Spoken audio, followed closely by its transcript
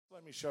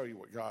Let me show you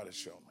what God has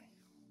shown me.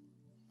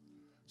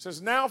 It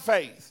says, now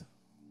faith.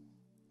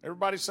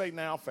 Everybody say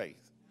now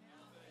faith.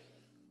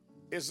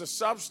 Is the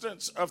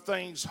substance of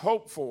things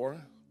hoped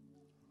for,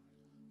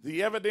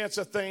 the evidence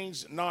of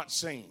things not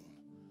seen.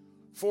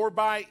 For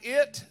by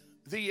it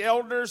the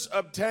elders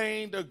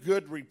obtained a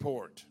good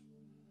report.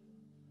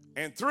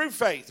 And through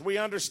faith we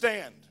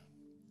understand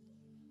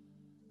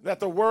that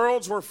the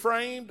worlds were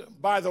framed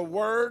by the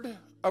word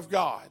of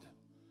God,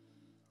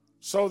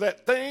 so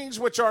that things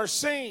which are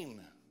seen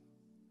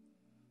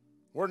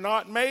were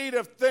not made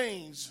of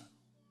things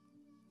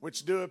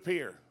which do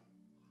appear.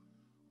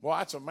 Well,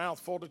 that's a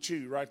mouthful to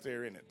chew right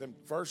there in it. Them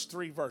first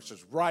 3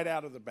 verses right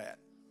out of the bat.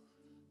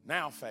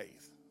 Now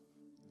faith.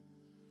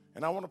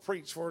 And I want to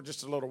preach for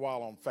just a little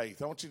while on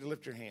faith. I want you to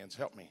lift your hands.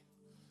 Help me.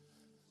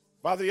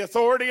 By the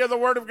authority of the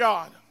Word of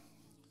God,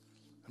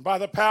 and by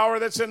the power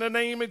that's in the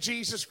name of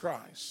Jesus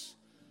Christ,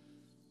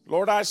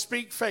 Lord, I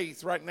speak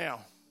faith right now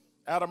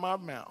out of my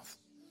mouth.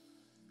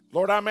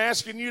 Lord, I'm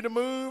asking you to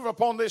move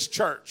upon this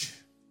church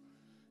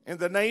in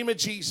the name of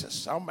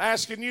Jesus. I'm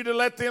asking you to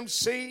let them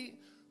see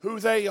who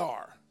they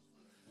are,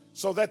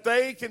 so that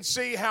they can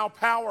see how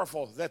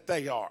powerful that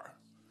they are.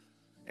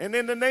 And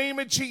in the name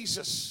of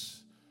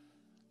Jesus,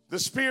 the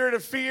spirit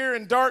of fear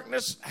and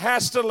darkness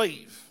has to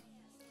leave.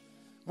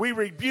 We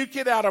rebuke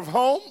it out of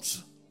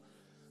homes.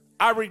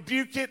 I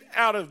rebuke it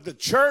out of the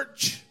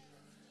church.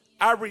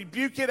 I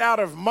rebuke it out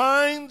of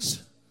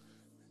minds.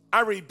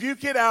 I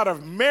rebuke it out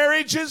of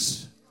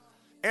marriages.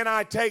 And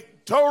I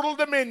take total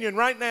dominion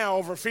right now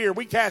over fear.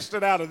 We cast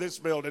it out of this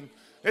building.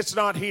 It's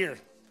not here.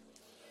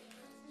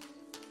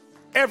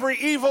 Every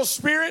evil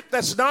spirit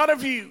that's not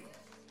of you,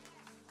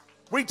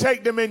 we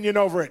take dominion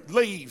over it.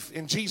 Leave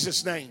in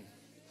Jesus' name.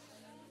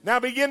 Now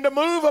begin to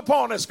move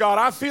upon us, God.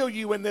 I feel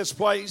you in this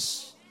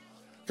place.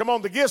 Come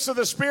on, the gifts of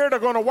the Spirit are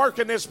going to work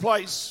in this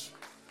place.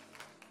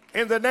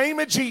 In the name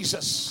of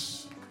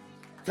Jesus.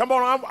 Come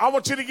on, I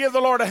want you to give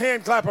the Lord a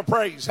hand clap of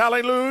praise.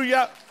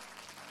 Hallelujah.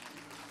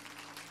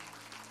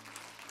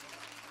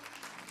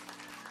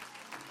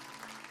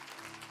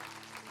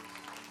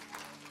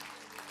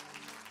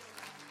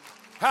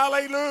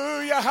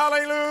 Hallelujah,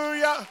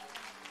 hallelujah.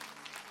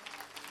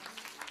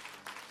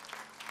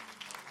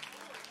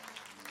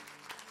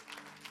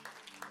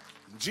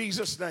 In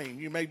Jesus' name,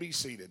 you may be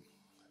seated.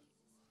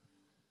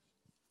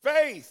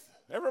 Faith.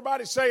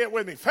 Everybody say it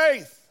with me.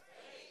 Faith.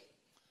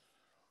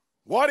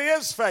 What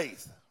is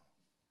faith?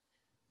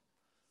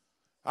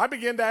 I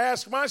began to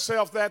ask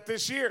myself that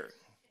this year.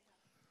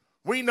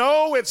 We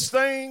know it's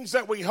things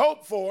that we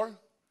hope for,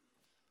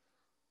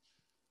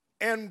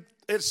 and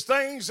it's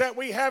things that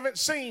we haven't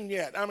seen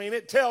yet. I mean,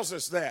 it tells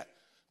us that.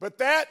 But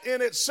that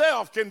in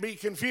itself can be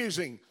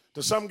confusing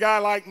to some guy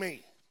like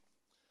me.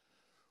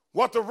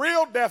 What the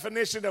real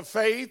definition of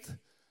faith,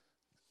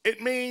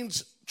 it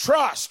means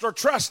trust or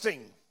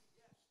trusting.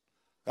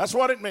 That's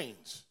what it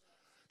means.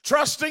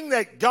 Trusting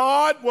that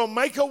God will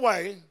make a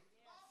way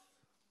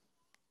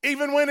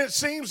even when it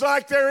seems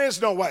like there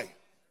is no way.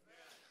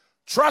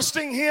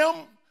 Trusting Him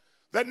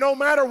that no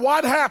matter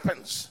what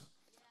happens,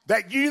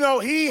 that you know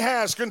He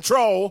has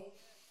control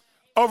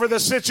over the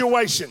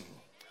situation.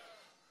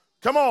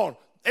 Come on.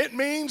 It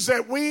means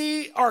that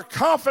we are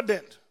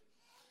confident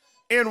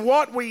in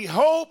what we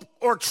hope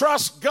or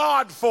trust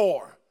God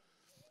for.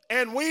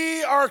 And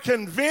we are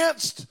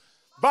convinced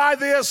by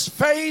this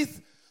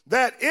faith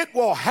that it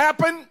will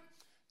happen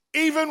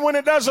even when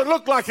it doesn't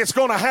look like it's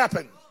going to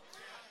happen.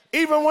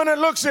 Even when it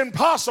looks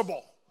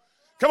impossible.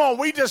 Come on,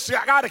 we just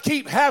got to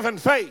keep having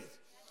faith.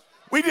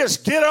 We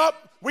just get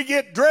up, we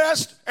get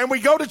dressed, and we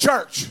go to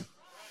church.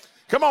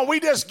 Come on, we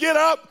just get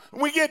up,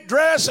 we get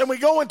dressed, and we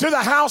go into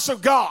the house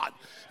of God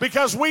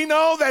because we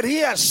know that He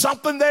has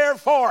something there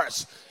for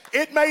us.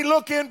 It may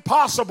look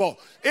impossible.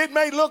 It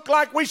may look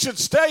like we should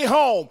stay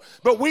home,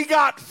 but we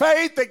got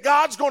faith that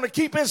God's going to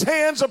keep His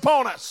hands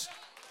upon us.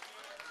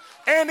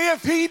 And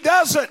if He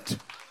doesn't,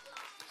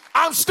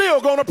 I'm still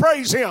going to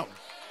praise Him.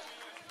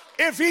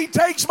 If He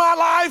takes my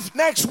life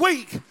next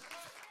week,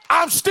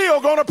 I'm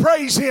still going to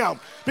praise Him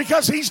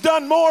because He's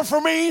done more for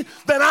me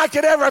than I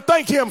could ever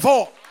thank Him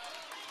for.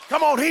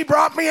 Come on, He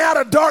brought me out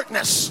of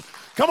darkness.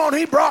 Come on,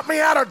 He brought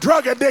me out of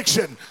drug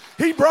addiction.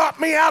 He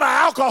brought me out of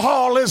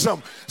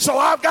alcoholism. So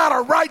I've got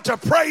a right to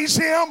praise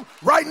Him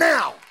right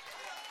now.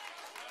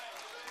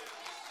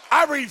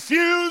 I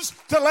refuse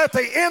to let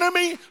the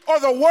enemy or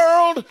the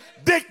world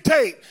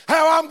dictate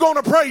how I'm going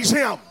to praise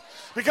Him.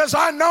 Because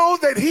I know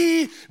that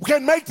He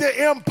can make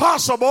the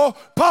impossible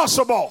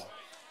possible.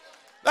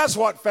 That's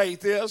what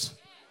faith is.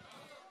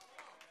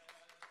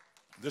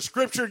 The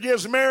Scripture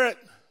gives merit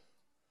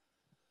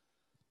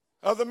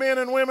of the men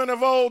and women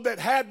of old that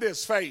had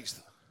this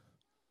faith.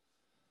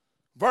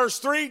 Verse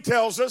 3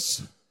 tells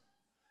us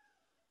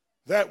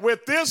that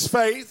with this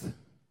faith,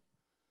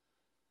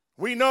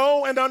 we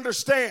know and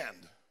understand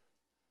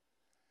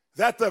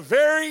that the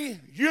very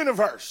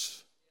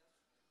universe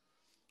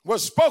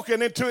was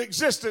spoken into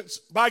existence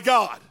by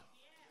God,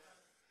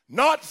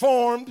 not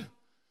formed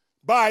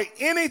by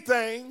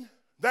anything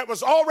that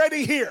was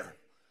already here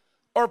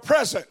or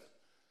present,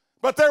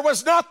 But there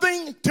was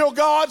nothing till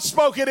God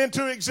spoke it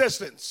into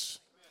existence.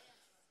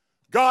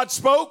 God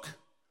spoke,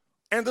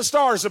 and the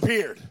stars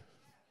appeared.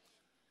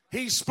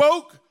 He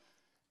spoke,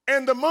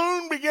 and the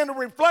moon began to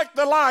reflect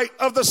the light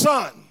of the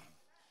sun.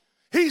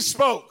 He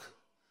spoke,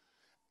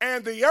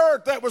 and the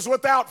earth that was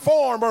without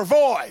form or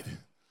void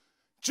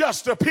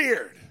just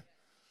appeared.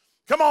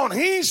 Come on,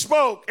 he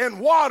spoke, and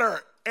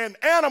water and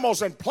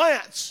animals and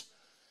plants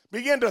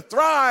began to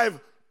thrive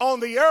on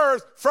the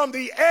earth from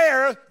the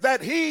air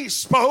that he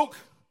spoke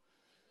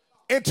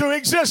into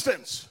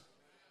existence.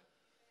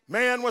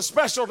 Man was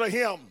special to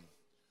him.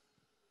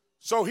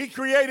 So he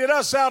created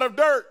us out of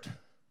dirt.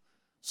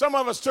 Some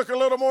of us took a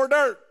little more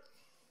dirt.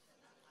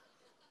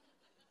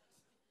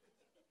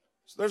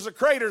 So there's a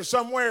crater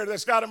somewhere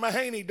that's got a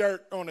Mahaney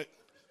dirt on it.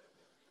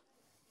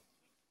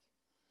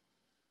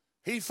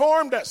 He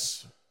formed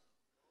us.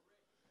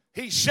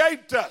 He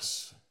shaped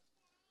us.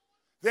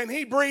 Then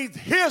he breathed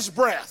his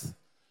breath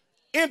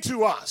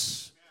into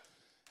us.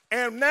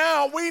 And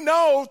now we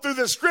know through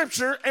the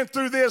scripture and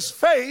through this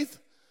faith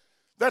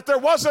that there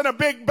wasn't a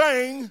big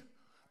bang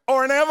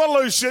or an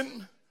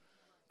evolution,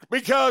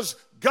 because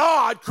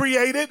God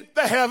created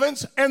the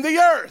heavens and the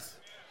earth.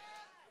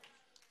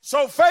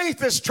 So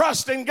faith is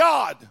trusting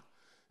God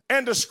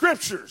and the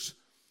scriptures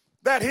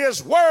that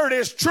his word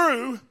is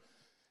true,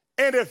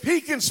 and if he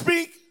can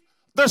speak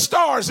the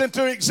stars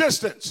into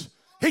existence,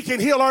 he can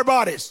heal our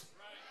bodies.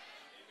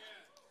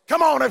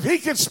 Come on, if he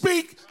can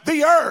speak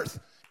the earth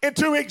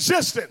into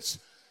existence,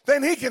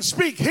 then he can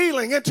speak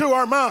healing into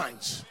our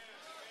minds.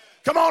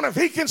 Come on, if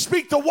he can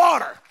speak the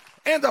water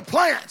and the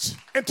plants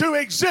into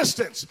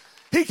existence,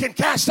 he can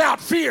cast out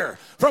fear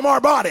from our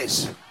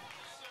bodies.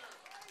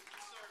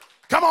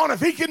 Come on,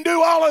 if he can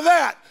do all of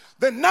that,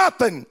 then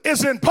nothing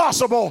is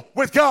impossible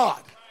with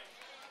God.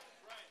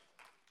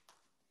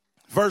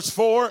 Verse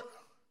 4,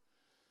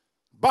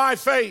 by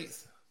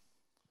faith,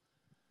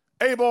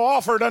 Abel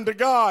offered unto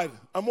God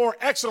a more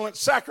excellent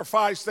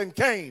sacrifice than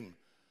Cain,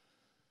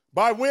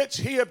 by which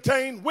he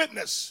obtained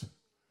witness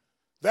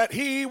that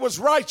he was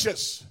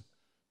righteous,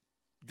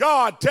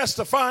 God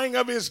testifying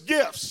of his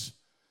gifts,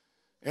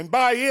 and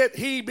by it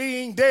he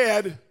being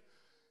dead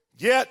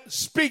yet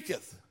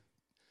speaketh.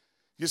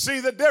 You see,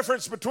 the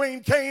difference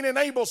between Cain and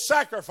Abel's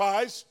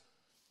sacrifice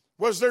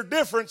was their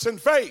difference in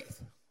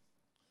faith.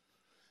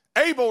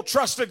 Abel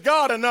trusted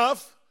God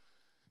enough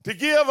to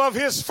give of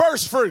his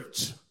first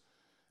fruits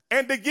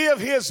and to give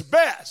his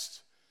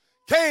best.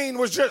 Cain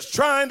was just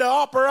trying to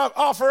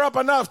offer up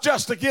enough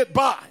just to get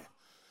by.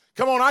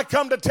 Come on, I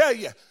come to tell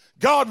you,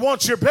 God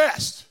wants your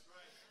best.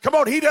 Come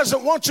on, he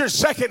doesn't want your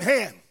second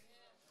hand.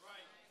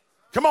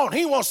 Come on,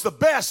 he wants the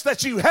best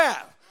that you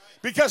have,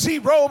 because he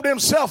robed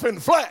himself in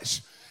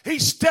flesh. He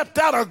stepped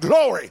out of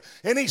glory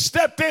and he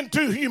stepped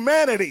into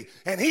humanity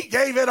and he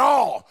gave it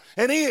all.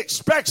 And he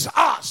expects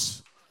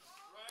us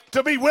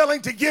to be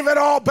willing to give it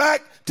all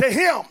back to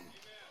him.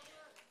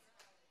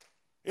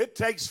 It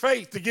takes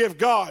faith to give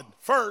God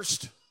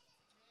first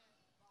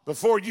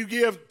before you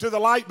give to the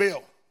light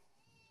bill.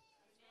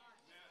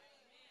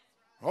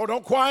 Oh,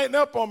 don't quieten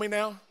up on me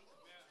now.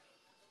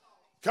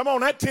 Come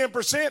on, that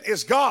 10%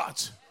 is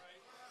God's.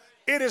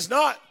 It is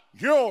not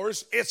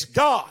yours, it's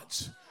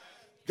God's.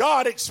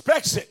 God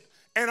expects it.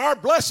 And our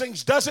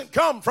blessings doesn't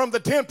come from the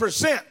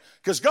 10%,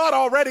 because God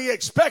already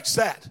expects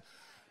that.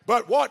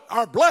 But what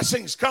our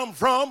blessings come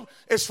from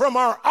is from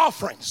our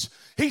offerings.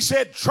 He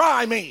said,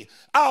 try me.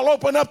 I'll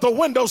open up the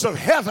windows of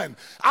heaven.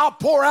 I'll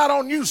pour out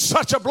on you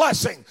such a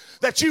blessing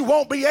that you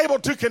won't be able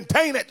to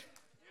contain it.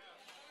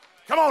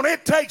 Come on,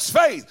 it takes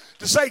faith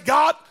to say,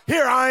 God,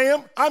 here I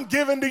am. I'm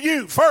giving to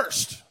you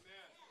first.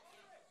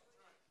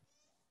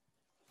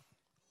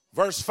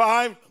 Verse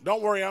 5,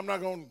 don't worry, I'm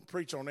not going to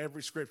preach on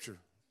every scripture.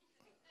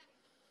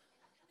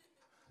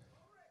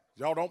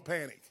 Y'all don't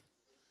panic.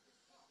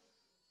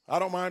 I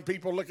don't mind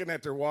people looking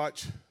at their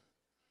watch,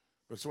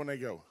 but it's when they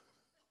go.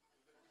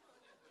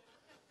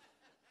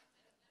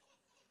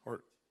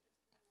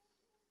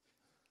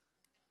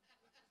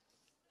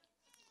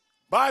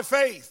 By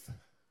faith,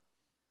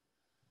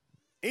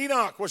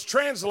 Enoch was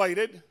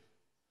translated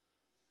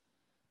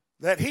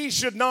that he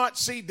should not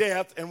see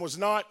death, and was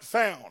not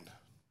found,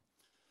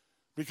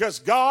 because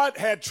God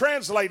had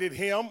translated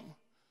him.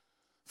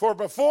 For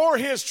before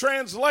his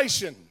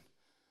translation,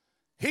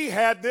 he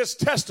had this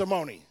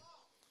testimony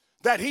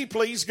that he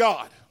pleased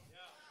God.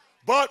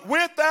 But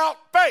without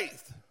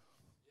faith,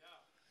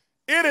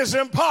 it is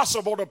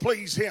impossible to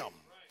please him.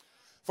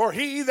 For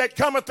he that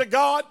cometh to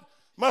God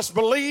must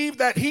believe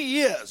that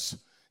he is,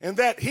 and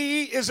that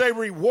he is a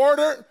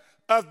rewarder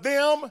of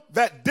them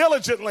that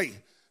diligently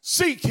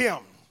seek him.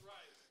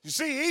 You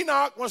see,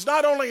 Enoch was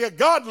not only a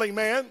godly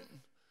man,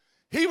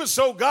 he was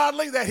so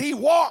godly that he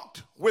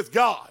walked with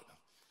God.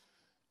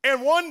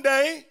 And one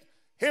day,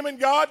 him and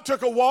God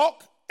took a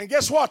walk, and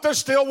guess what? They're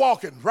still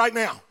walking right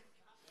now.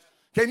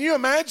 Can you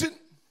imagine?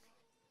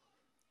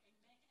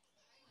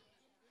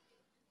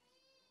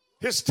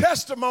 His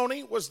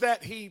testimony was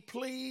that he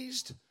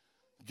pleased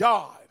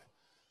God.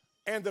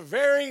 And the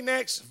very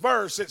next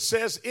verse, it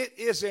says, it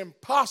is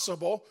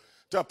impossible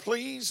to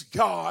please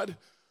God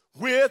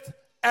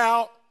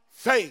without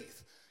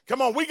faith.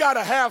 Come on, we got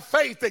to have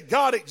faith that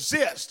God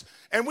exists.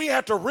 And we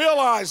have to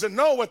realize and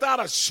know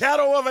without a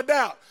shadow of a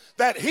doubt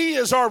that he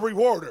is our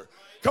rewarder.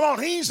 Come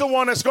on, he's the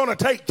one that's going to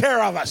take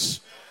care of us.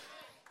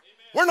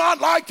 We're not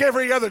like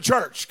every other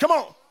church. Come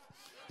on.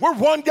 We're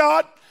one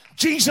God,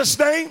 Jesus'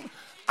 name,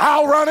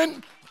 aisle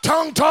running,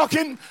 tongue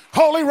talking,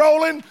 holy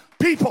rolling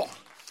people.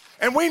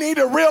 And we need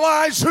to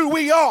realize who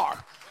we are.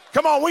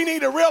 Come on, we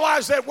need to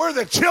realize that we're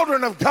the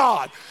children of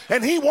God.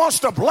 And he wants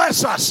to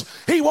bless us.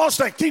 He wants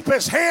to keep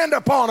his hand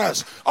upon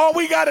us. All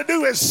we got to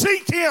do is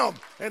seek him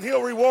and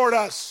he'll reward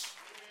us.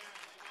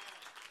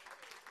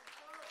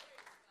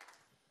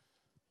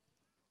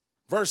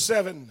 Verse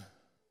 7.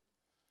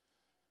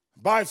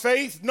 By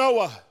faith,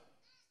 Noah,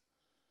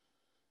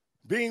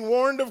 being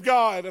warned of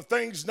God of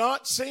things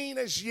not seen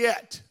as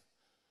yet,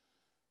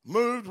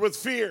 moved with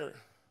fear,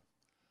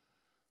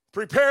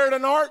 prepared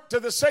an ark to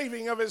the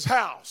saving of his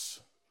house,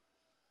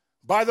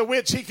 by the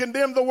which he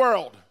condemned the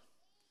world,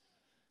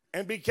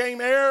 and became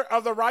heir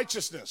of the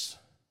righteousness,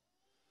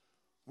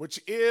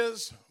 which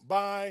is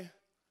by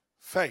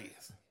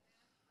faith.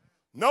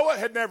 Noah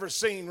had never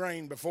seen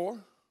rain before.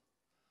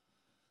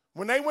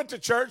 When they went to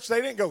church,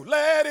 they didn't go,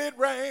 let it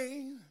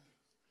rain,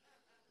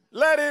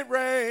 let it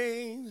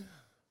rain.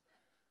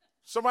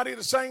 Somebody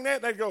that sang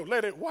that, they'd go,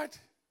 let it what?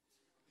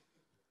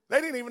 They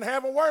didn't even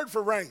have a word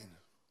for rain.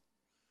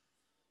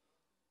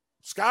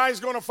 Sky's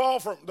going to fall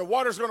from, the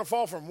water's going to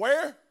fall from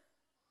where?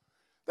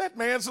 That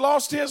man's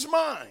lost his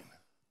mind.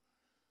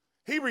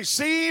 He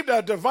received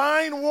a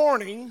divine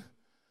warning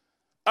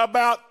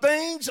about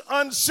things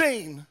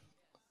unseen.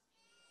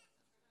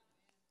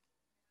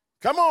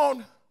 Come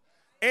on.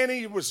 And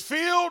he was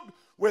filled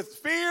with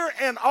fear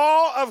and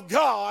awe of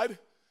God.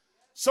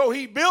 So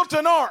he built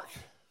an ark.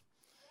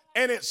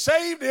 And it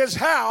saved his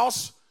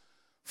house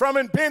from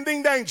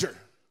impending danger.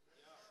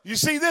 You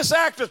see, this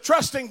act of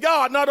trusting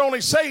God not only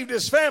saved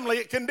his family,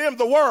 it condemned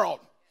the world.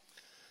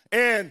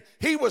 And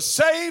he was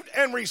saved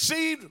and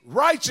received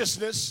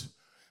righteousness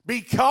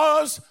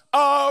because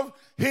of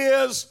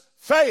his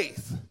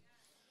faith.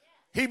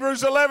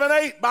 Hebrews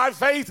 11:8, by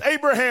faith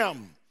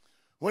Abraham,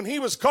 when he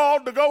was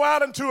called to go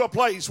out into a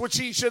place which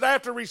he should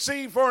have to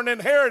receive for an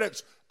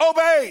inheritance,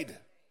 obeyed.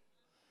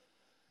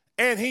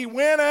 And he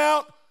went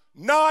out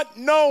not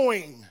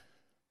knowing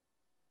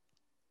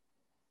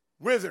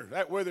whither.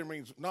 That whither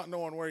means not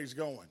knowing where he's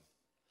going.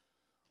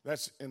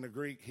 That's in the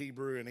Greek,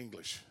 Hebrew, and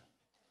English.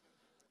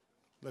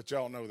 Let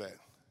y'all know that.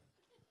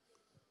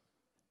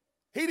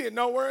 He didn't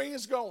know where he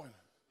was going.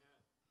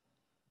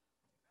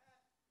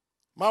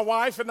 My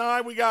wife and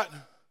I, we got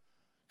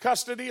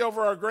custody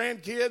over our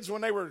grandkids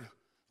when they were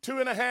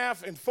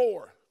 2.5 and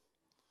 4.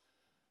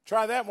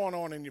 Try that one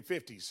on in your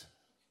 50s.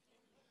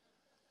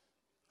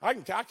 I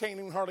can't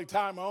even hardly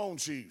tie my own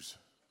shoes.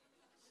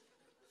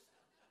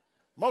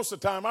 Most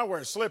of the time I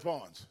wear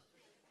slip-ons.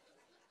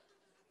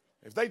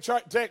 If they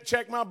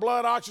check my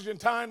blood oxygen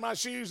tying my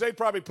shoes, they'd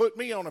probably put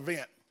me on a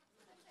vent.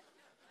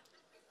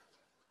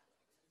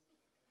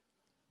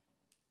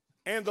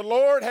 And the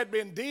Lord had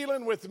been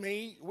dealing with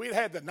me. We'd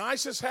had the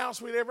nicest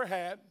house we'd ever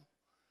had,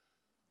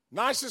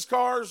 nicest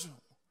cars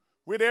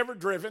we'd ever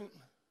driven.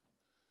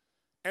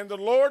 And the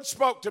Lord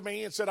spoke to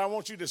me and said, I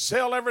want you to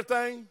sell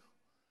everything,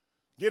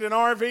 get an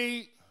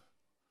RV,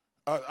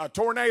 a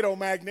tornado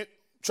magnet.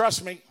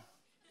 Trust me.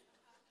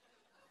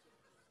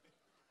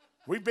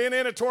 We've been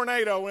in a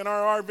tornado in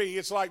our RV.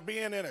 It's like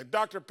being in a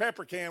Dr.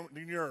 Pepper can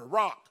when you're a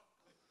rock.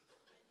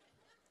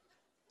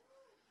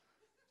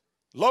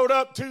 Load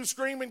up 2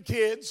 screaming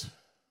kids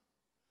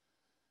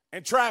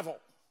and travel.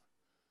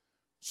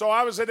 So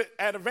I was at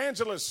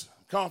Evangelist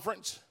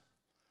Conference,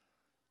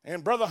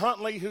 and Brother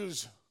Huntley,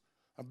 who's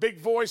a big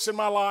voice in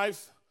my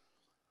life,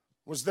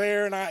 was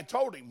there, and I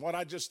told him what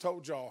I just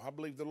told y'all. I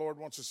believe the Lord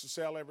wants us to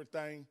sell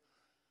everything,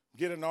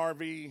 get an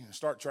RV, and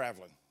start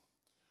traveling.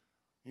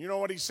 You know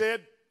what he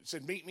said? He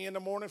said, meet me in the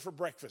morning for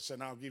breakfast,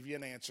 and I'll give you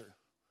an answer.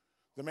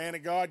 The man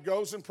of God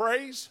goes and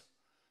prays,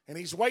 and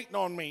he's waiting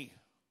on me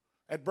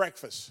at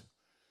breakfast.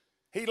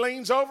 He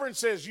leans over and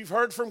says, you've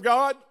heard from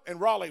God,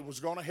 and Raleigh was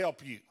going to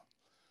help you.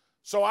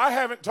 So I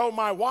haven't told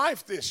my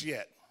wife this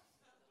yet.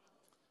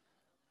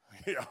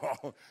 You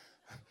know,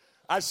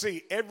 I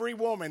see every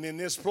woman in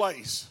this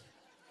place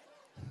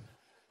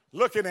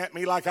looking at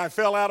me like I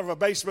fell out of a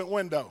basement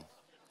window.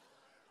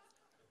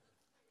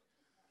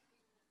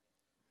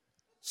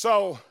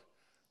 So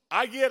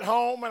I get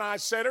home and I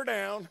set her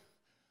down.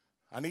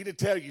 I need to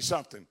tell you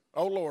something.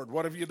 Oh, Lord,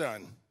 what have you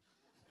done?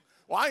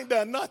 Well, I ain't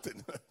done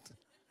nothing.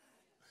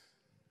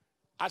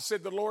 I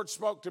said, the Lord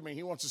spoke to me.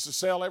 He wants us to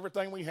sell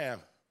everything we have,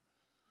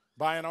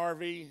 buy an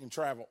RV, and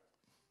travel.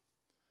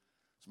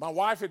 So my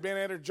wife had been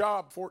at her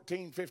job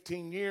 14,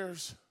 15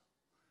 years,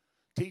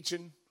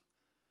 teaching.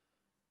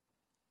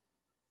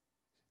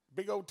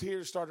 Big old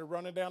tears started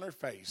running down her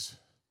face.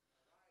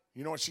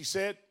 You know what she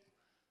said?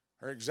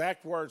 Her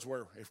exact words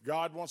were, if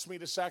God wants me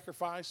to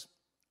sacrifice,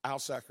 I'll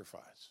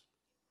sacrifice.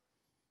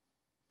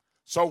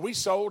 So we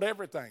sold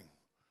everything.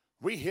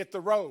 We hit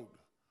the road.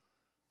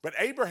 But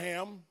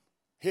Abraham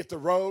hit the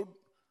road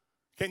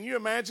Can you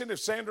imagine if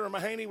Sandra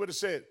Mahaney would have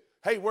said,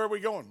 hey, where are we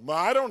going? Well,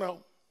 I don't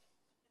know.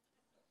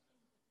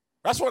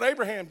 That's what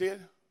Abraham did.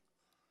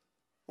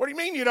 What do you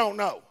mean you don't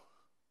know?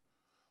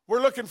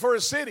 We're looking for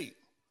a city.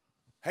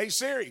 Hey,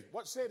 Siri,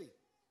 what city?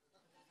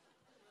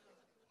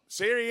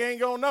 Siri ain't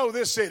going to know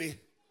this city.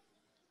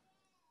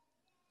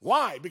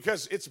 Why?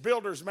 Because it's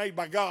builders made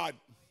by God.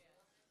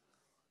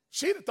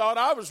 She'd have thought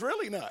I was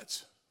really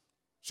nuts.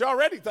 She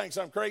already thinks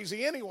I'm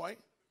crazy anyway.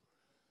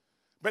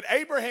 But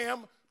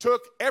Abraham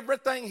took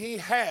everything he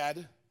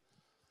had,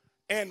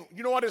 and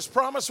you know what his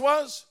promise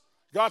was?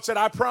 God said,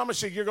 I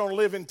promise you, you're going to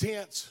live in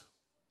tents.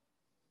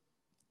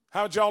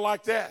 How'd y'all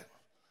like that?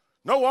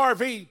 No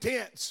RV,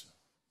 tents.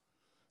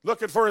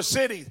 Looking for a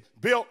city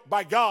built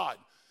by God.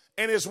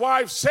 And his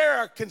wife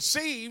Sarah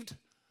conceived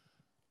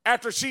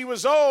after she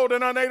was old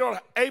and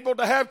unable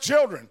to have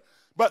children.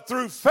 But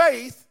through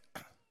faith,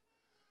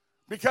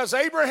 because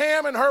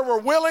Abraham and her were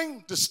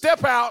willing to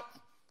step out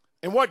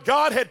in what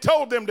God had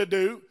told them to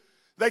do,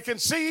 they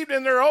conceived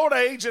in their old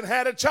age and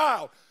had a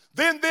child.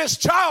 Then this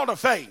child of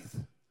faith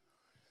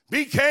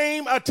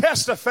became a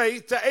test of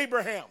faith to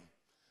Abraham.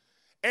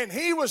 And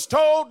he was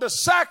told to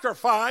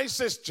sacrifice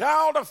this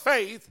child of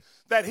faith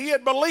that he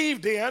had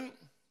believed in.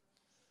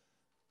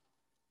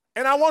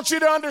 And I want you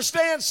to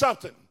understand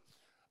something.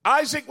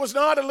 Isaac was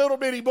not a little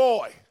bitty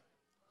boy.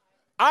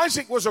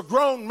 Isaac was a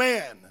grown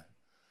man.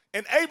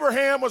 And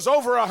Abraham was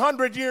over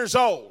 100 years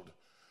old.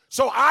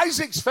 So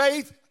Isaac's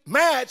faith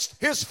matched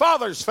his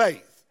father's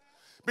faith.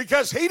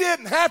 Because he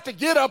didn't have to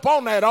get up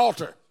on that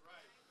altar.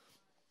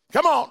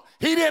 Come on.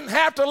 He didn't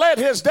have to let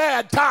his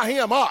dad tie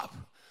him up.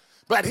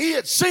 But he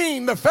had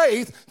seen the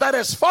faith that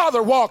his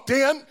father walked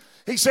in.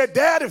 He said,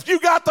 Dad, if you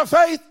got the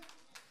faith,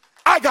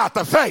 I got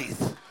the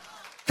faith.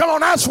 Come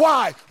on, that's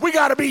why we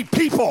got to be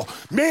people,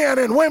 men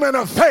and women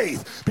of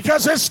faith,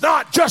 because it's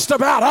not just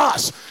about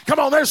us. Come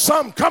on, there's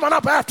some coming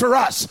up after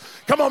us.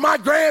 Come on, my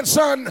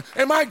grandson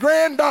and my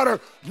granddaughter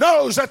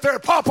knows that their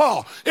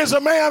papa is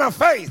a man of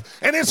faith,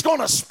 and it's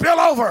going to spill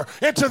over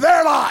into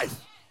their life.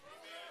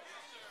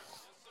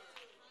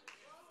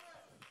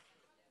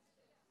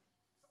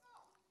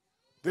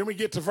 Then we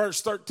get to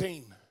verse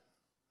 13.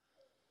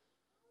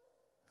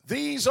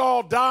 These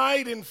all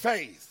died in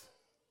faith,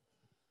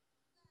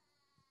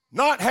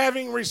 not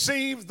having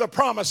received the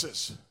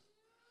promises,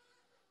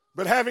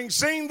 but having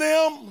seen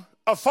them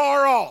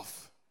afar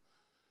off,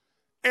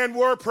 and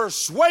were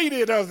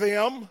persuaded of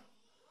them,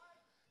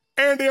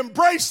 and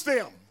embraced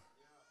them,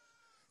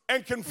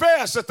 and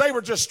confessed that they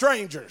were just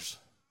strangers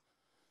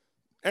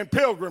and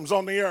pilgrims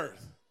on the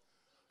earth.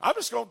 I'm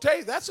just going to tell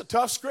you, that's a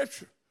tough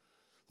scripture.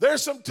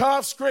 There's some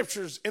tough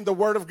scriptures in the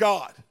Word of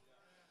God.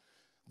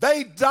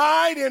 They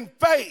died in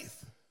faith.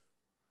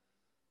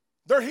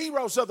 They're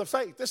heroes of the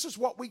faith. This is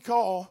what we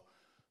call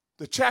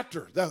the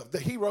chapter, the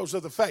heroes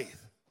of the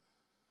faith.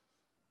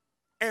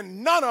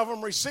 And none of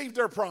them received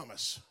their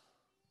promise.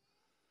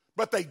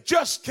 But they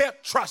just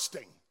kept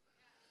trusting.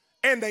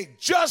 And they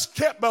just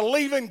kept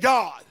believing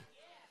God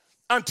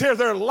until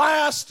their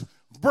last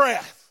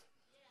breath.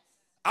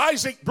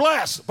 Isaac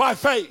blessed by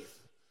faith.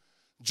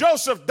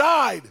 Joseph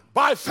died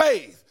by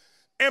faith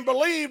and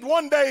believed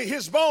one day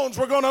his bones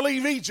were going to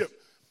leave Egypt.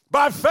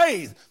 By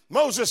faith,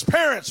 Moses'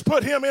 parents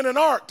put him in an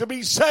ark to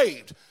be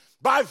saved.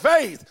 By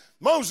faith,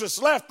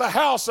 Moses left the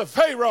house of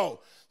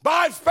Pharaoh.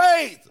 By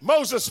faith,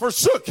 Moses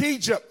forsook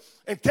Egypt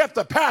and kept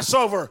the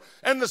Passover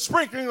and the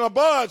sprinkling of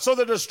blood so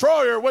the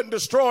destroyer wouldn't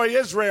destroy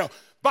Israel.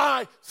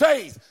 By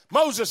faith,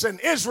 Moses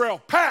and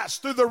Israel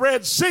passed through the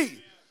Red Sea.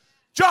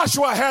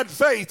 Joshua had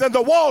faith and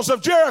the walls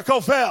of Jericho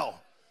fell.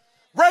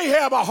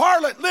 Rahab, a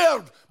harlot,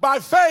 lived by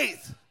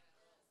faith.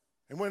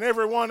 And when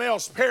everyone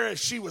else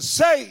perished, she was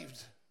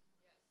saved.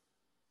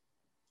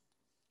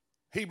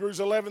 Hebrews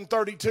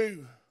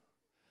 11:32.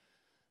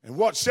 And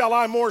what shall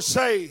I more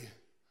say?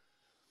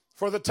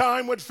 For the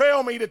time would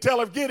fail me to tell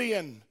of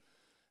Gideon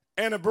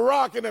and of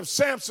Barak and of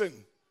Samson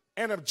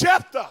and of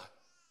Jephthah,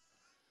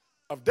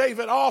 of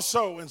David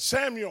also and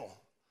Samuel,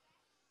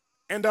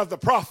 and of the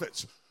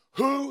prophets,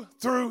 who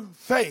through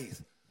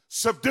faith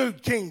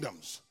subdued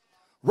kingdoms,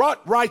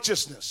 wrought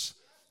righteousness,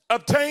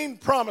 obtained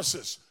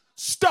promises,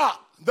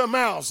 stopped the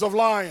mouths of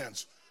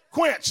lions,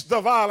 quenched the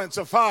violence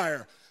of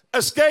fire,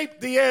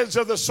 escaped the edge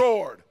of the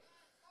sword,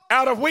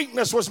 out of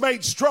weakness was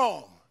made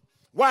strong,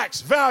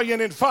 waxed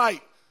valiant in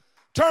fight,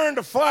 turned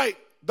to fight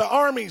the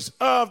armies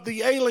of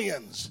the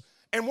aliens.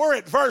 And we're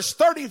at verse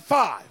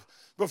 35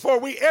 before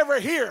we ever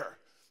hear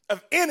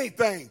of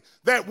anything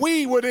that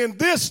we would in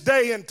this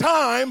day and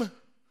time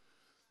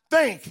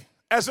think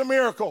as a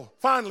miracle.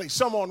 Finally,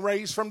 someone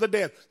raised from the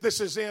dead. This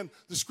is in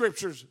the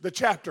scriptures, the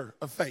chapter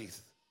of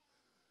faith.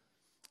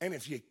 And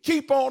if you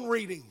keep on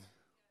reading,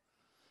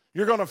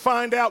 you're going to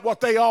find out what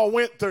they all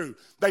went through.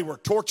 They were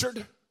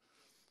tortured.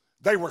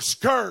 They were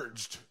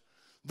scourged.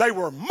 They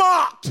were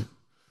mocked,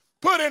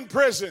 put in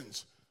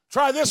prisons.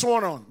 Try this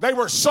one on. They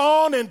were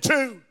sawn in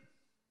two.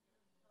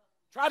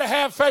 Try to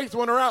have faith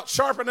when they're out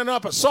sharpening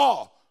up a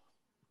saw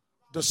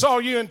to saw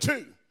you in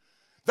two.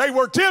 They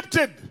were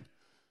tempted.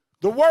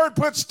 The word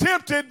puts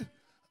tempted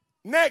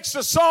next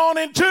to sawn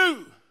in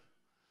two.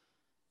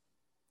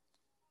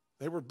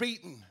 They were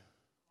beaten,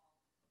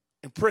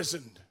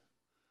 imprisoned,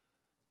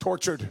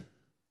 tortured.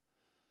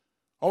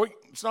 Oh,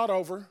 it's not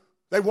over.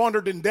 They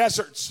wandered in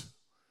deserts.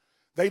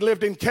 They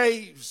lived in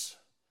caves.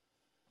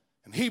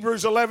 And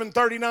Hebrews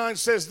 11:39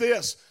 says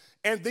this,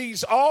 and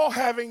these all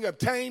having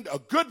obtained a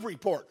good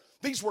report,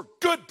 these were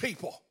good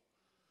people,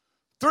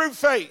 through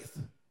faith,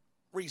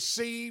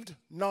 received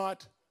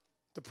not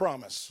the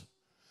promise.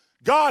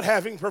 God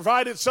having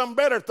provided some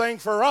better thing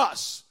for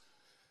us,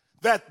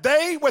 that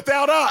they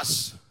without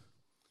us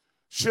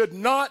should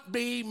not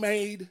be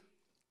made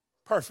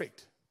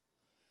perfect.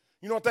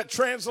 You know what that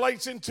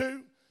translates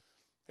into?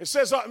 It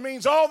says it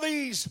means all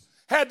these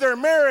had their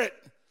merit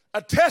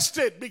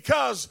attested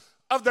because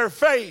of their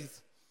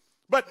faith,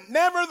 but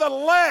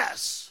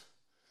nevertheless,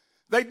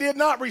 they did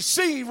not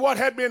receive what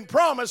had been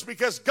promised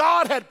because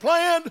God had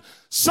planned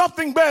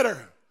something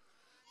better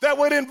that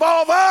would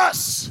involve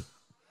us,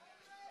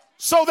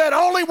 so that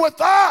only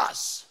with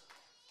us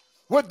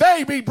would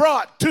they be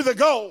brought to the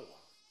goal.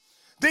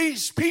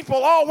 These people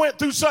all went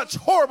through such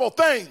horrible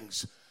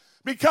things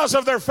because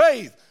of their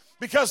faith,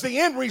 because the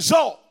end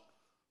result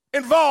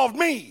involved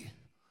me.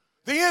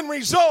 The end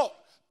result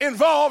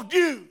involved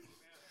you.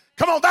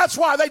 Come on, that's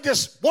why they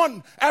just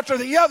one after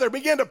the other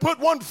began to put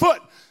one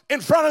foot in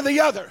front of the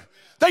other.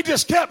 They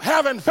just kept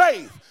having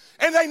faith.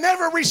 And they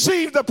never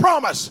received the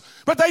promise,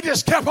 but they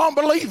just kept on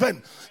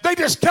believing. They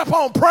just kept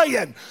on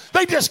praying.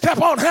 They just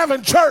kept on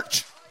having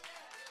church.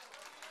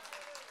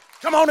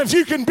 Come on, if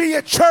you can be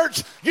at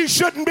church, you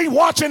shouldn't be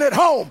watching at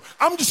home.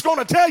 I'm just going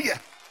to tell you.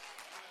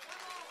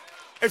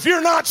 If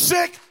you're not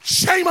sick,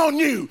 shame on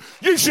you.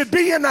 You should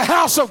be in the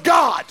house of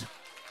God.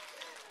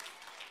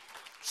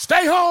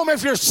 Stay home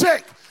if you're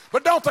sick,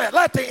 but don't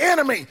let the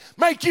enemy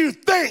make you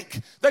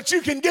think that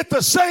you can get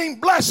the same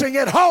blessing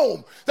at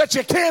home that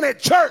you can at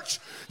church.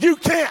 You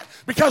can't,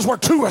 because where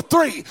 2 or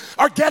 3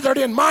 are gathered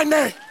in my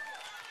name.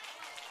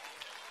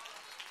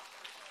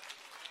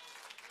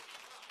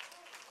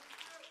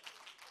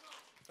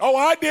 Oh,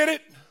 I did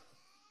it.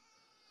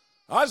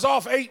 I was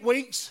off 8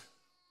 weeks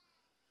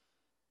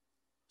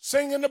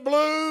singing the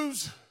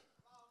blues.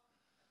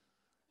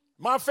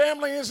 My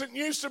family isn't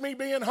used to me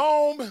being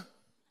home.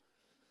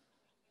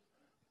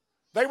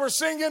 They were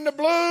singing the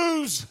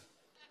blues.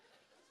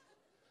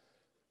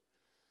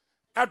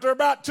 After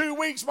about 2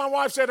 weeks, my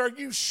wife said, "Are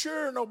you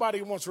sure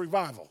nobody wants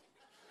revival?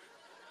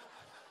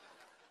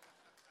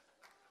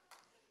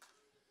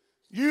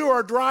 You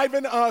are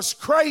driving us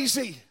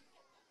crazy."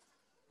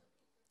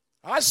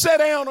 I sat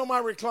down on my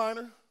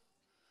recliner.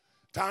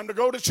 Time to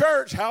go to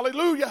church.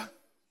 Hallelujah.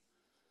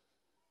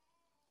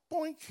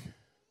 Boink.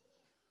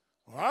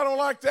 Well, I don't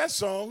like that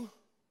song.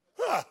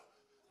 Huh.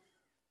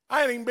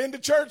 I ain't even been to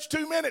church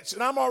 2 minutes,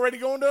 and I'm already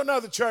going to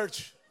another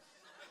church.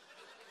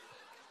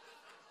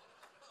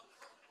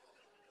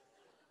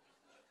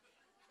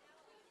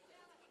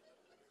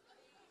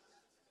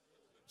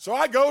 So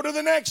I go to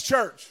the next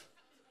church.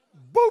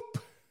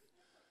 Boop.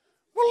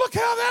 Well, look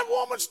how that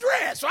woman's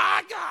dressed.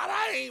 Oh, God,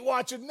 I ain't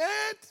watching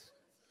that.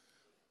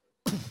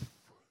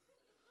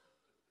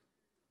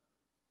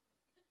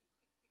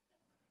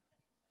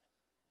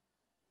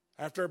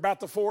 After about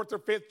the 4th or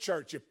 5th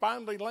church, you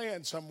finally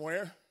land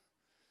somewhere.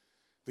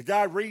 The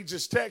guy reads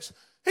his text.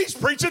 He's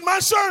preaching my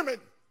sermon.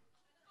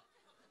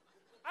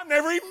 I've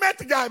never even met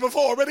the guy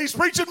before, but he's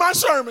preaching my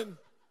sermon.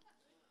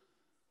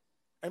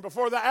 And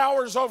before the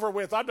hour's over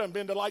with, I've done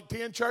been to like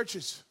 10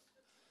 churches.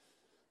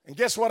 And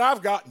guess what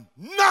I've gotten?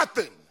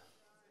 Nothing.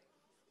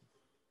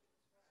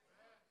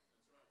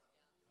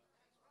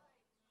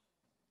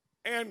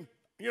 And,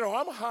 you know,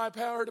 I'm a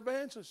high-powered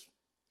evangelist.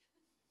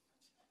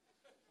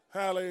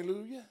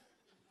 Hallelujah.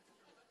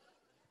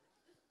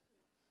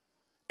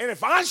 And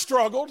if I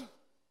struggled,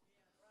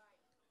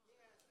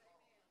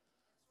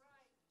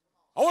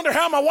 I wonder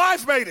how my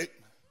wife made it.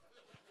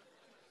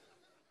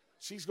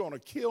 She's going to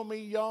kill me,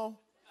 y'all.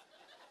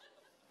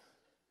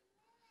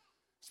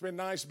 It's been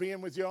nice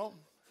being with y'all.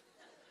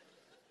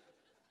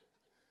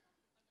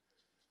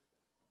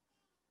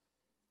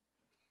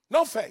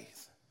 No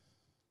faith.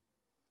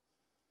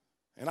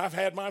 And I've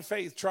had my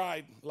faith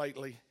tried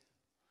lately.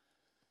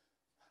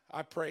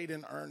 I prayed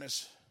in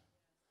earnest.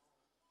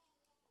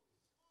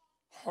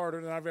 Harder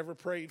than I've ever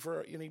prayed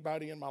for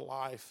anybody in my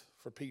life,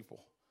 for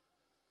people.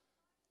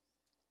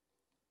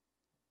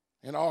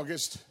 In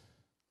August,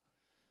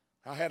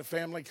 I had a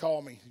family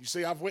call me. You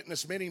see, I've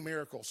witnessed many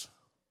miracles.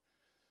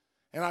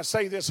 And I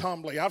say this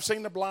humbly. I've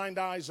seen the blind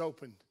eyes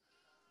opened.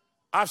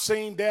 I've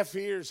seen deaf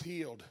ears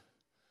healed.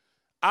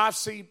 I've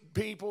seen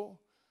people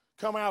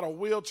come out of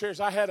wheelchairs.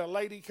 I had a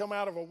lady come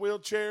out of a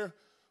wheelchair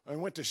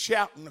and went to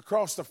shouting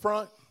across the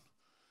front.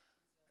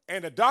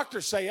 And the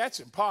doctors say that's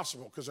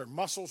impossible because her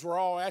muscles were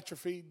all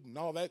atrophied and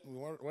all that,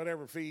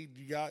 whatever feed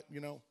you got, you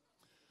know.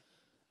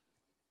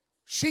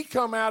 She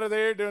come out of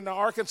there doing the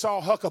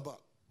Arkansas huckabuck.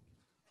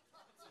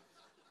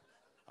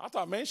 I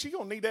thought, man, she's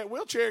going to need that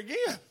wheelchair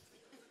again.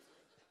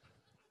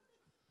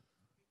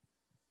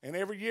 And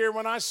every year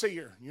when I see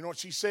her, you know what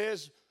she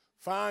says?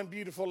 Fine,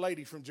 beautiful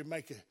lady from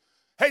Jamaica.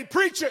 Hey,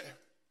 preacher,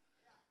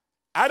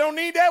 I don't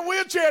need that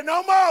wheelchair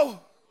no more.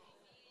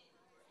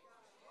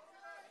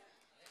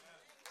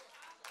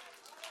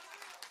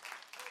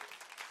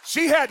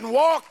 She hadn't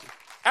walked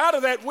out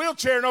of that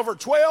wheelchair in over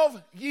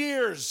 12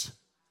 years.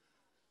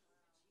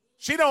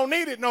 She don't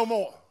need it no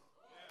more.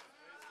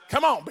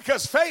 Come on,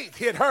 because faith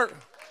hit her.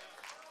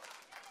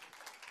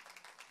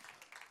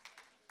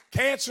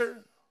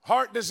 Cancer,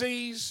 heart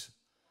disease,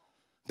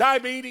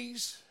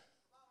 diabetes,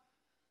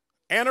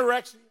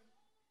 anorexia.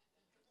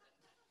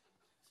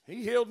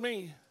 He healed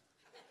me.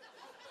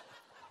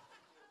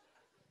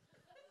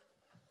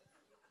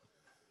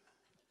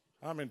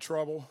 I'm in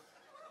trouble.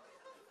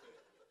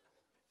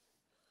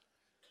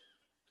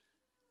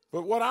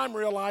 But what I'm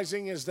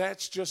realizing is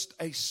that's just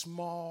a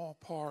small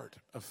part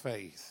of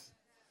faith.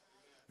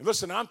 And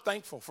listen, I'm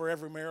thankful for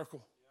every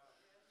miracle.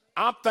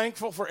 I'm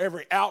thankful for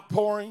every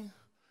outpouring.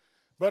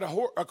 But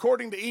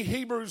according to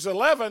Hebrews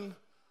 11,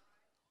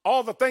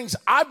 all the things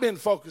I've been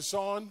focused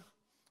on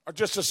are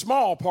just a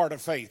small part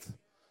of faith.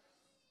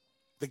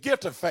 The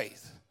gift of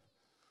faith.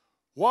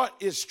 What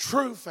is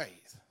true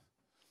faith?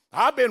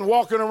 I've been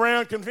walking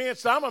around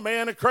convinced I'm a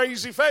man of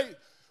crazy faith,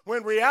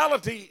 when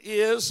reality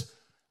is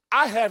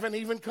I haven't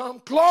even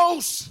come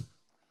close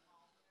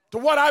to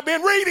what I've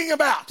been reading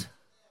about.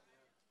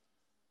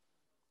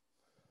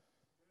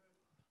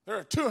 There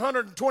are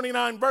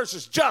 229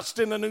 verses just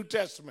in the New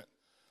Testament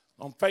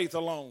on faith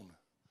alone.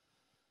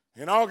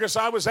 In August,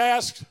 I was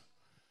asked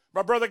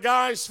by Brother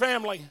Guy's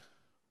family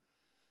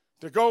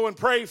to go and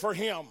pray for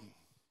him.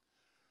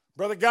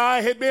 Brother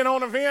Guy had been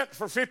on a vent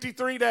for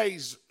 53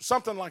 days,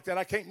 something like that.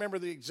 I can't remember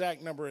the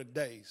exact number of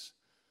days.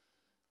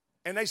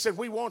 And they said,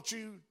 we want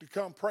you to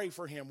come pray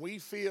for him. We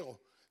feel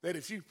that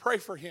if you pray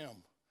for him,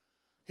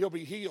 he'll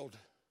be healed.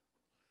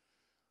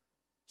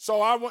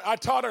 So I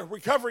taught a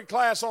recovery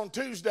class on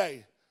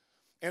Tuesday,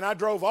 and I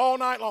drove all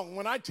night long.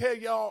 When I tell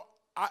y'all,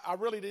 I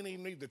really didn't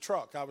even need the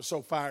truck. I was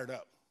so fired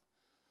up.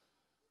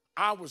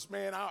 I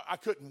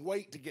couldn't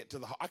wait to get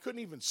to I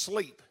couldn't even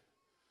sleep.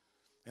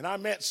 And I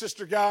met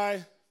Sister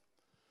Guy,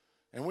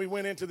 and we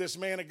went into this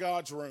man of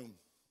God's room.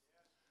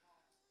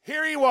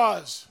 Here he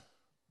was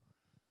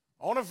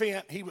on a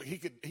vent. He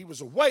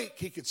was awake.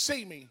 He could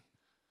see me.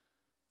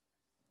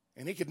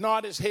 And he could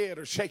nod his head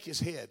or shake his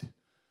head.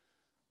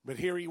 But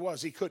here he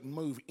was. He couldn't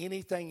move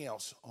anything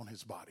else on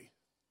his body.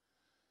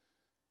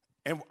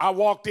 And I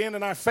walked in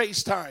and I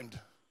FaceTimed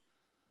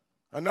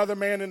another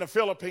man in the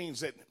Philippines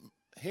that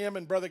him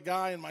and Brother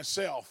Guy and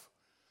myself,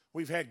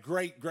 we've had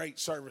great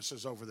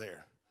services over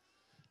there.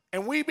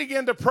 And we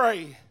began to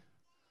pray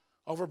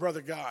over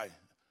Brother Guy.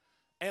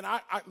 And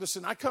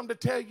listen, I come to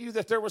tell you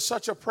that there was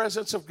such a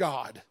presence of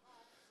God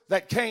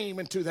that came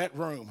into that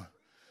room.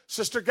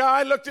 Sister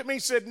Guy looked at me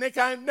and said, Nick,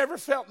 I never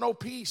felt no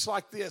peace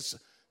like this.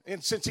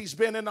 And since he's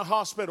been in the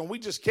hospital, we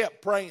just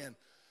kept praying.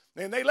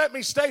 And they let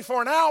me stay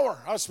for an hour.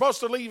 I was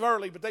supposed to leave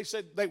early, but they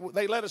said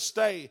they let us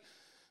stay.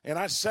 And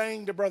I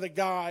sang to Brother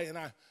Guy, and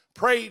I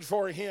prayed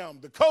for him.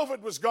 The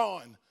COVID was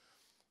gone,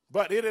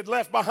 but it had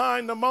left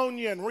behind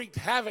pneumonia and wreaked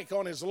havoc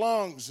on his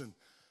lungs. And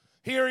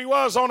here he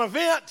was on a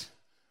vent,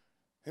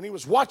 and he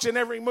was watching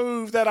every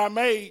move that I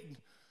made.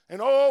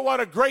 And oh, what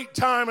a great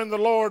time in the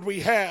Lord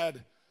we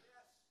had.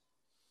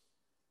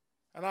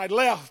 And I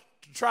left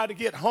to try to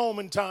get home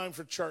in time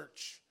for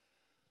church.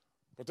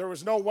 But there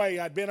was no way.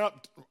 I'd been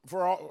up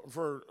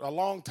for a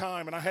long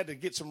time, and I had to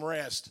get some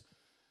rest.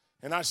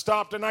 And I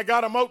stopped, and I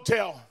got a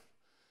motel.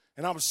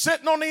 And I was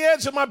sitting on the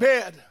edge of my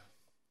bed,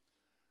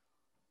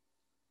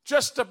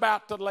 just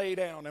about to lay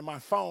down, and my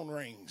phone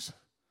rings.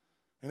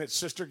 And it's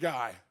Sister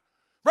Guy.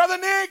 Brother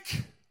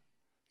Nick!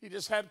 He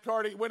just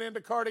went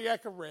into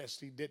cardiac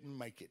arrest. He didn't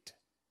make it.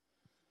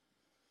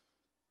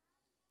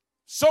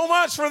 So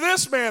much for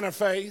this man of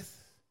faith.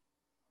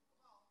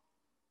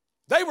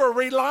 They were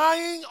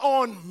relying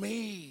on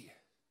me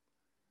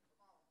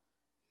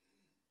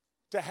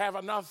to have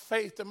enough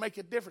faith to make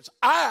a difference.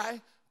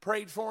 I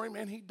prayed for him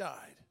and he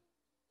died.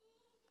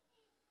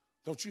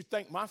 Don't you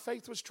think my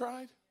faith was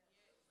tried?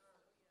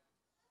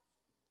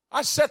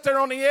 I sat there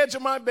on the edge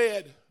of my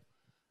bed,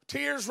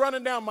 tears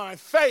running down my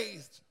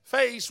face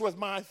with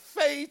my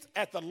faith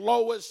at the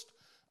lowest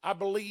I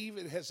believe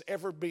it has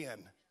ever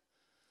been.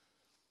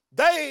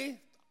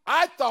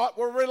 I thought,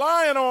 were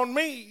relying on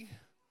me.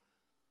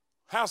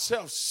 How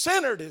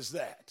self-centered is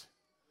that?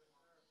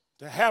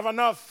 To have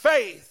enough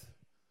faith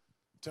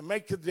to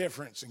make the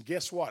difference. And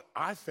guess what?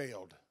 I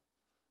failed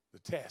the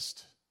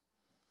test.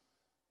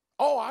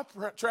 Oh, I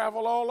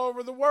travel all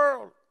over the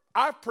world.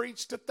 I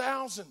preached to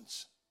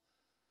thousands.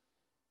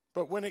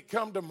 But when it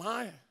come to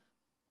my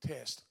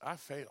test, I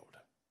failed.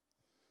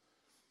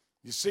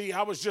 You see,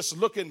 I was just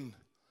looking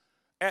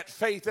at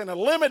faith in a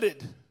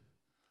limited,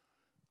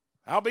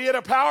 albeit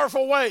a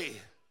powerful way.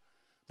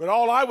 But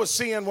all I was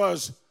seeing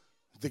was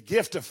the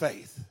gift of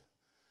faith.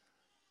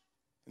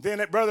 Then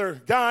at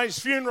Brother Guy's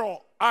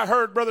funeral, I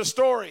heard Brother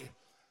Story,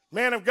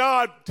 man of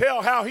God,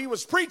 tell how he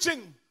was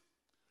preaching.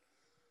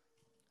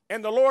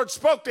 And the Lord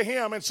spoke to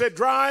him and said,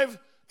 drive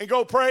and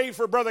go pray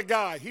for Brother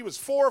Guy. He was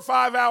 4 or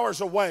 5 hours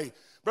away.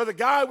 Brother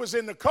Guy was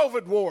in the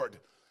COVID ward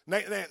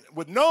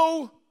with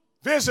no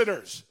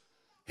visitors.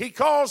 He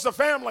calls the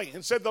family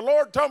and said, the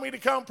Lord told me to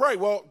come pray.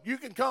 Well, you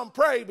can come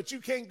pray, but you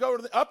can't go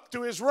up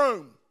to his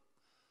room.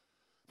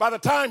 By the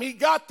time he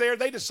got there,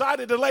 they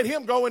decided to let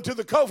him go into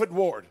the COVID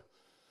ward.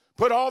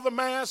 Put all the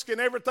mask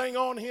and everything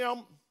on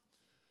him.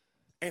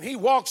 And he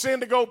walks in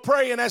to go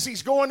pray. And as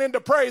he's going in to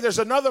pray, there's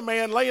another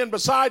man laying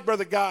beside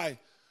Brother Guy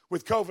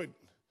with COVID.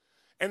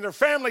 And their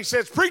family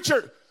says,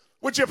 "Preacher,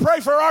 would you pray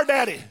for our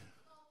daddy?"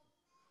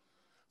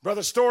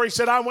 Brother Story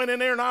said, "I went in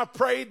there and I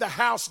prayed the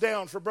house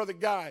down for Brother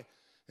Guy.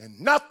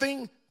 And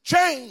nothing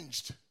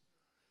changed."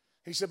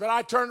 He said, "But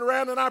I turned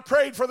around and I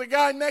prayed for the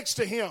guy next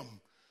to him.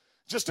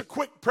 Just a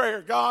quick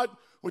prayer. God,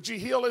 would you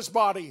heal his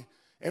body?"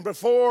 And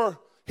before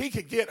he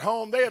could get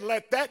home, they had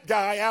let that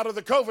guy out of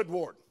the COVID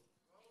ward.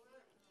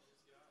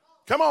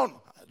 Come on,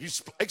 you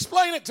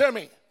explain it to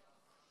me.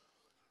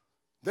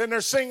 Then they're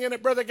singing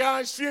at Brother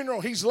Guy's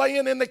funeral. He's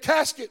laying in the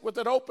casket with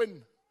it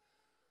open.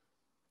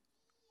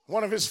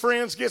 One of his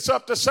friends gets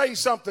up to say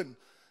something,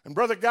 and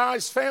Brother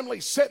Guy's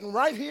family's sitting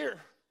right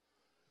here.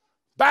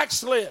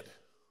 Backslid.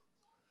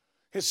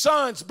 His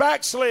sons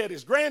backslid.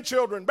 His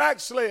grandchildren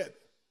backslid.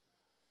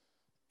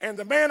 And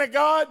the man of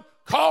God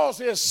calls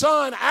his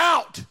son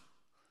out.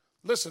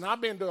 Listen, I've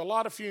been to a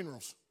lot of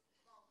funerals.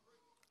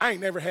 I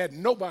ain't never had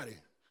nobody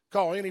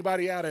call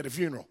anybody out at a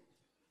funeral.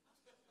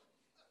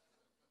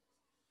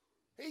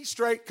 He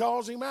straight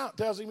calls him out,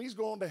 tells him he's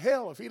going to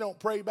hell if he don't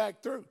pray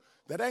back through.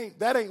 That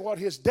ain't what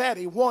his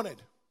daddy wanted.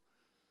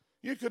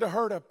 You could have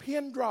heard a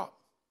pin drop.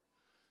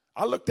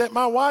 I looked at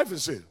my wife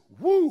and said,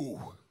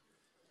 "Woo."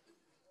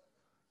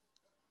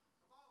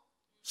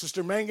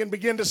 Sister Mangan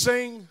began to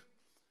sing.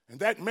 And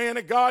that man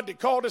of God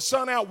that called his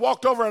son out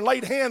walked over and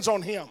laid hands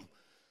on him.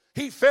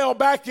 He fell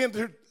back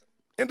into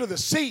the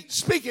seat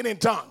speaking in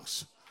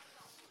tongues.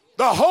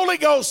 The Holy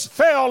Ghost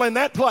fell in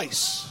that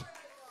place.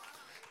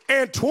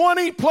 And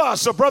 20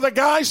 plus of Brother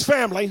Guy's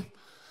family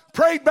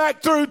prayed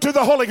back through to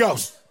the Holy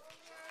Ghost.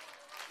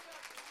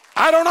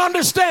 I don't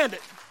understand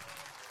it.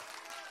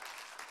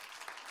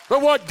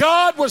 But what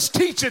God was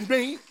teaching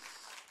me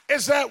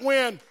is that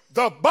when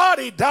the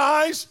body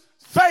dies,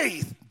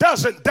 faith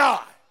doesn't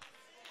die.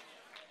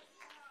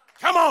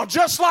 Come on,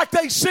 just like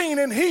they seen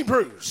in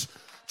Hebrews.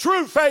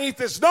 True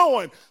faith is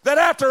knowing that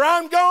after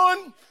I'm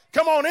gone,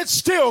 come on, it's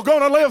still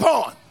going to live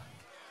on.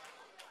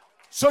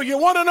 So you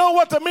want to know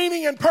what the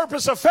meaning and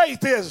purpose of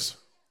faith is?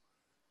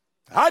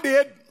 I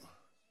did.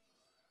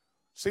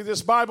 See,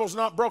 this Bible's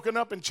not broken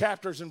up in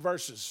chapters and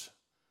verses.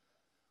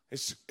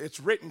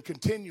 It's written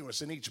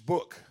continuous in each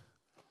book.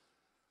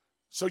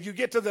 So you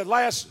get to the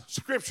last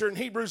scripture in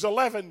Hebrews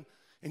 11,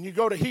 and you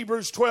go to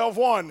Hebrews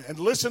 12:1, and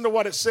listen to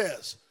what it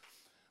says.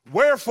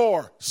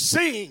 Wherefore,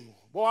 seeing,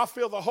 boy, I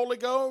feel the Holy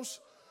Ghost.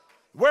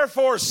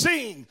 Wherefore,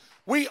 seeing,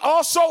 we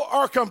also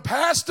are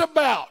compassed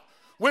about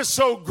with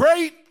so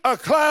great a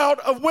cloud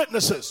of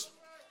witnesses.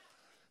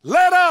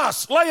 Let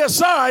us lay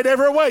aside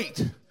every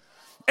weight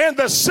and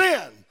the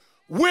sin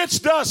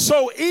which does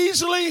so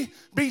easily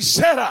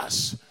beset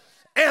us,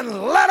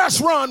 and let us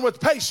run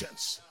with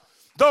patience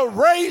the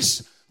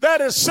race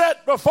that is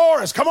set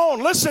before us. Come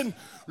on, listen.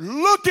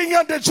 Looking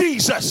unto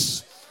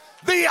Jesus,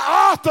 the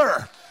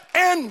author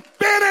and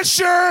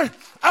finisher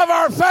of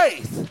our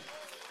faith,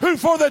 who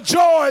for the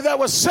joy that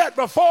was set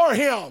before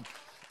him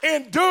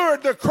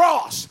endured the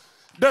cross,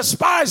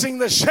 despising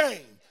the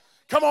shame.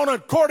 Come on,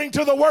 according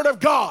to the word of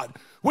God,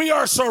 we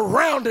are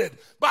surrounded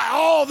by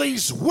all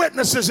these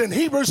witnesses in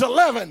Hebrews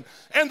 11,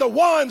 and the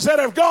ones that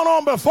have gone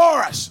on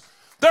before us,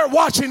 they're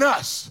watching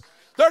us.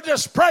 They're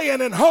just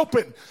praying and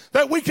hoping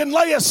that we can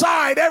lay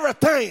aside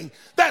everything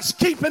that's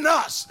keeping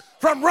us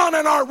from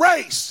running our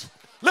race.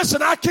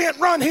 Listen, I can't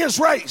run his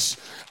race.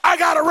 I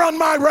got to run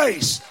my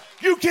race.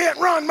 You can't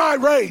run my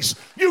race.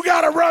 You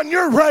got to run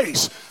your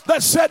race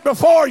that's set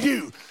before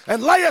you,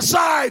 and lay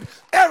aside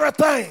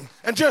everything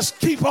and just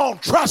keep on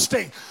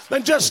trusting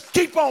and just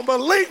keep on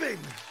believing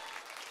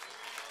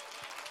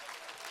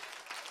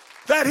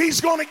that he's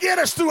going to get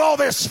us through all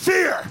this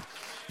fear.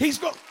 He's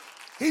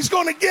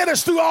going to get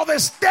us through all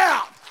this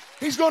doubt.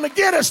 He's going to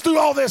get us through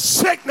all this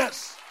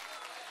sickness.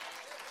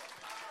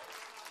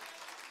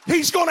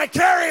 He's going to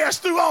carry us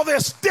through all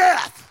this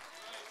death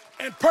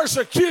and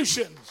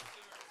persecutions,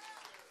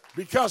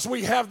 because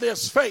we have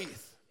this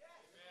faith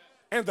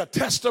and the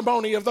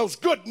testimony of those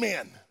good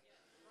men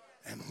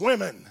and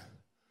women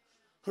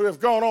who have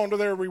gone on to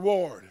their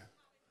reward.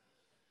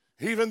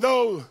 Even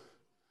though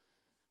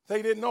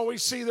they didn't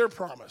always see their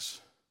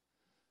promise,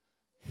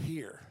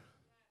 here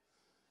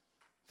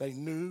they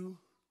knew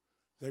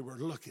they were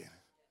looking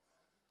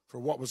for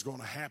what was going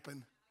to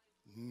happen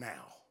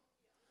now.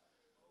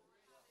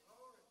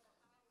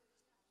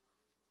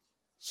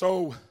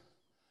 So,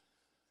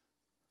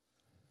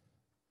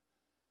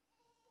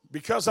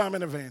 because I'm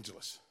an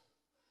evangelist,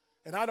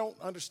 and I don't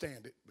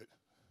understand it, but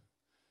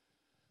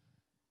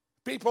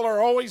people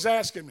are always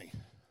asking me,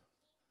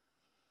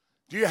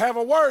 do you have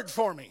a word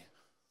for me?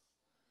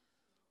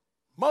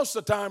 Most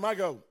of the time I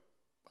go,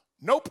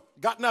 nope,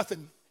 got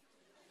nothing.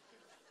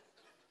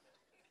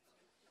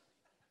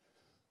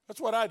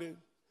 That's what I do.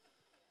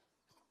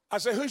 I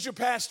say, who's your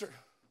pastor?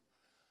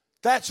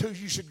 That's who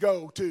you should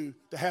go to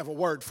have a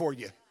word for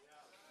you.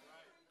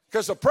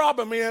 Because the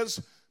problem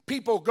is,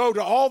 people go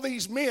to all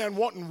these men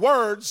wanting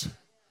words,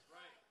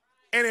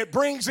 And it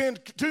brings in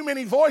too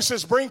many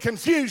voices, bring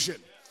confusion.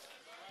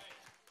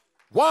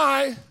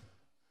 Why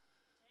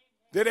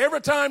did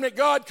every time that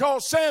God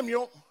called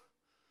Samuel,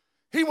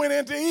 he went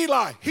into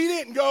Eli? He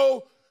didn't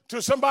go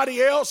to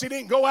somebody else. He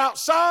didn't go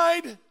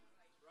outside.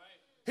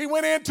 He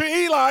went into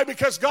Eli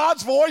because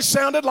God's voice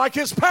sounded like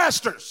his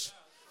pastor's.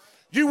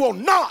 You will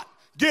not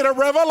get a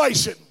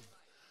revelation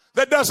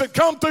that doesn't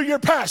come through your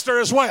pastor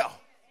as well.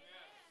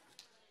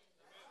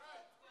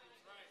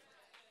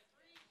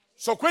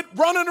 So quit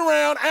running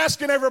around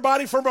asking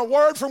everybody for a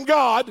word from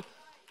God.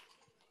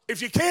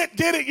 If you can't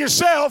get it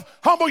yourself,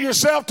 humble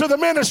yourself to the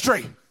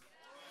ministry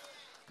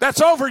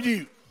that's over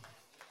you.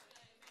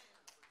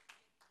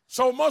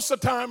 So most of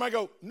the time I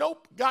go,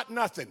 nope, got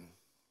nothing.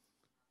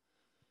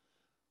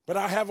 But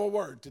I have a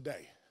word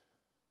today.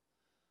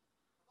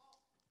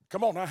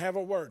 Come on, I have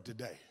a word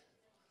today.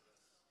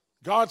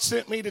 God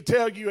sent me to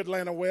tell you,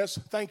 Atlanta West,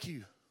 thank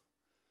you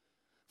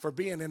for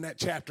being in that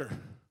chapter.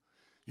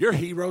 You're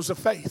heroes of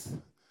faith.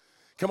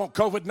 Come on,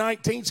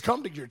 COVID-19's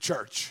come to your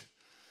church.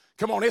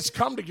 Come on, it's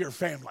come to your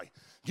family.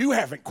 You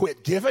haven't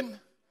quit giving.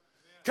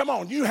 Come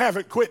on, you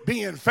haven't quit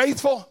being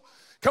faithful.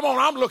 Come on,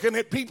 I'm looking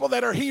at people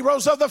that are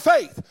heroes of the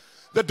faith.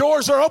 The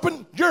doors are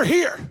open, you're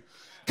here.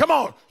 Come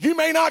on, you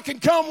may not can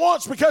come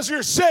once because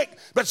you're sick,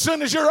 but as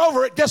soon as you're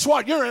over it, guess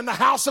what? You're in the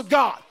house of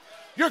God.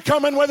 You're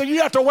coming whether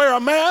you have to wear a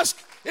mask.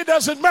 It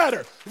doesn't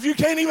matter. If you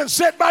can't even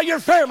sit by your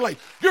family,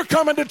 you're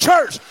coming to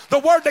church. The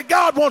word that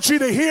God wants you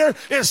to hear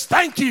is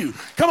thank you.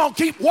 Come on,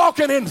 keep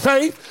walking in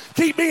faith.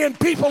 Keep being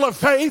people of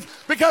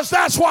faith, because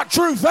that's what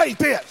true faith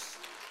is.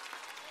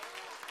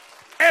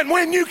 And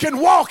when you can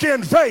walk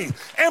in faith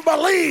and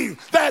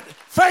believe that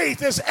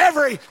faith is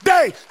every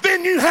day,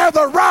 then you have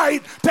the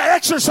right to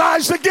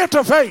exercise the gift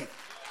of faith.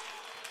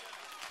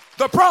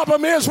 The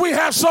problem is we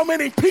have so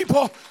many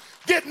people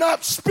getting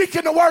up,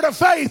 speaking the word of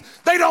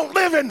faith. They don't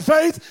live in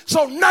faith,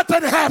 so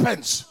nothing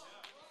happens.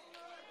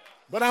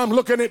 But I'm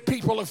looking at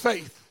people of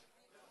faith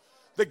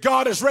that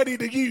God is ready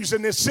to use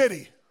in this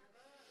city,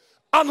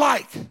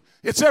 unlike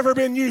it's ever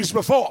been used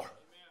before.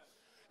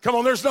 Come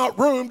on, there's not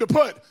room to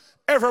put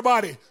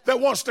everybody that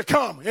wants to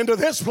come into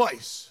this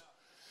place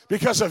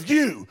because of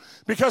you,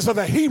 because of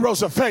the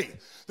heroes of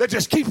faith that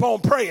just keep on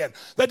praying,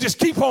 that just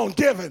keep on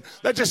giving,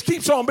 that just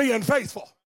keeps on being faithful.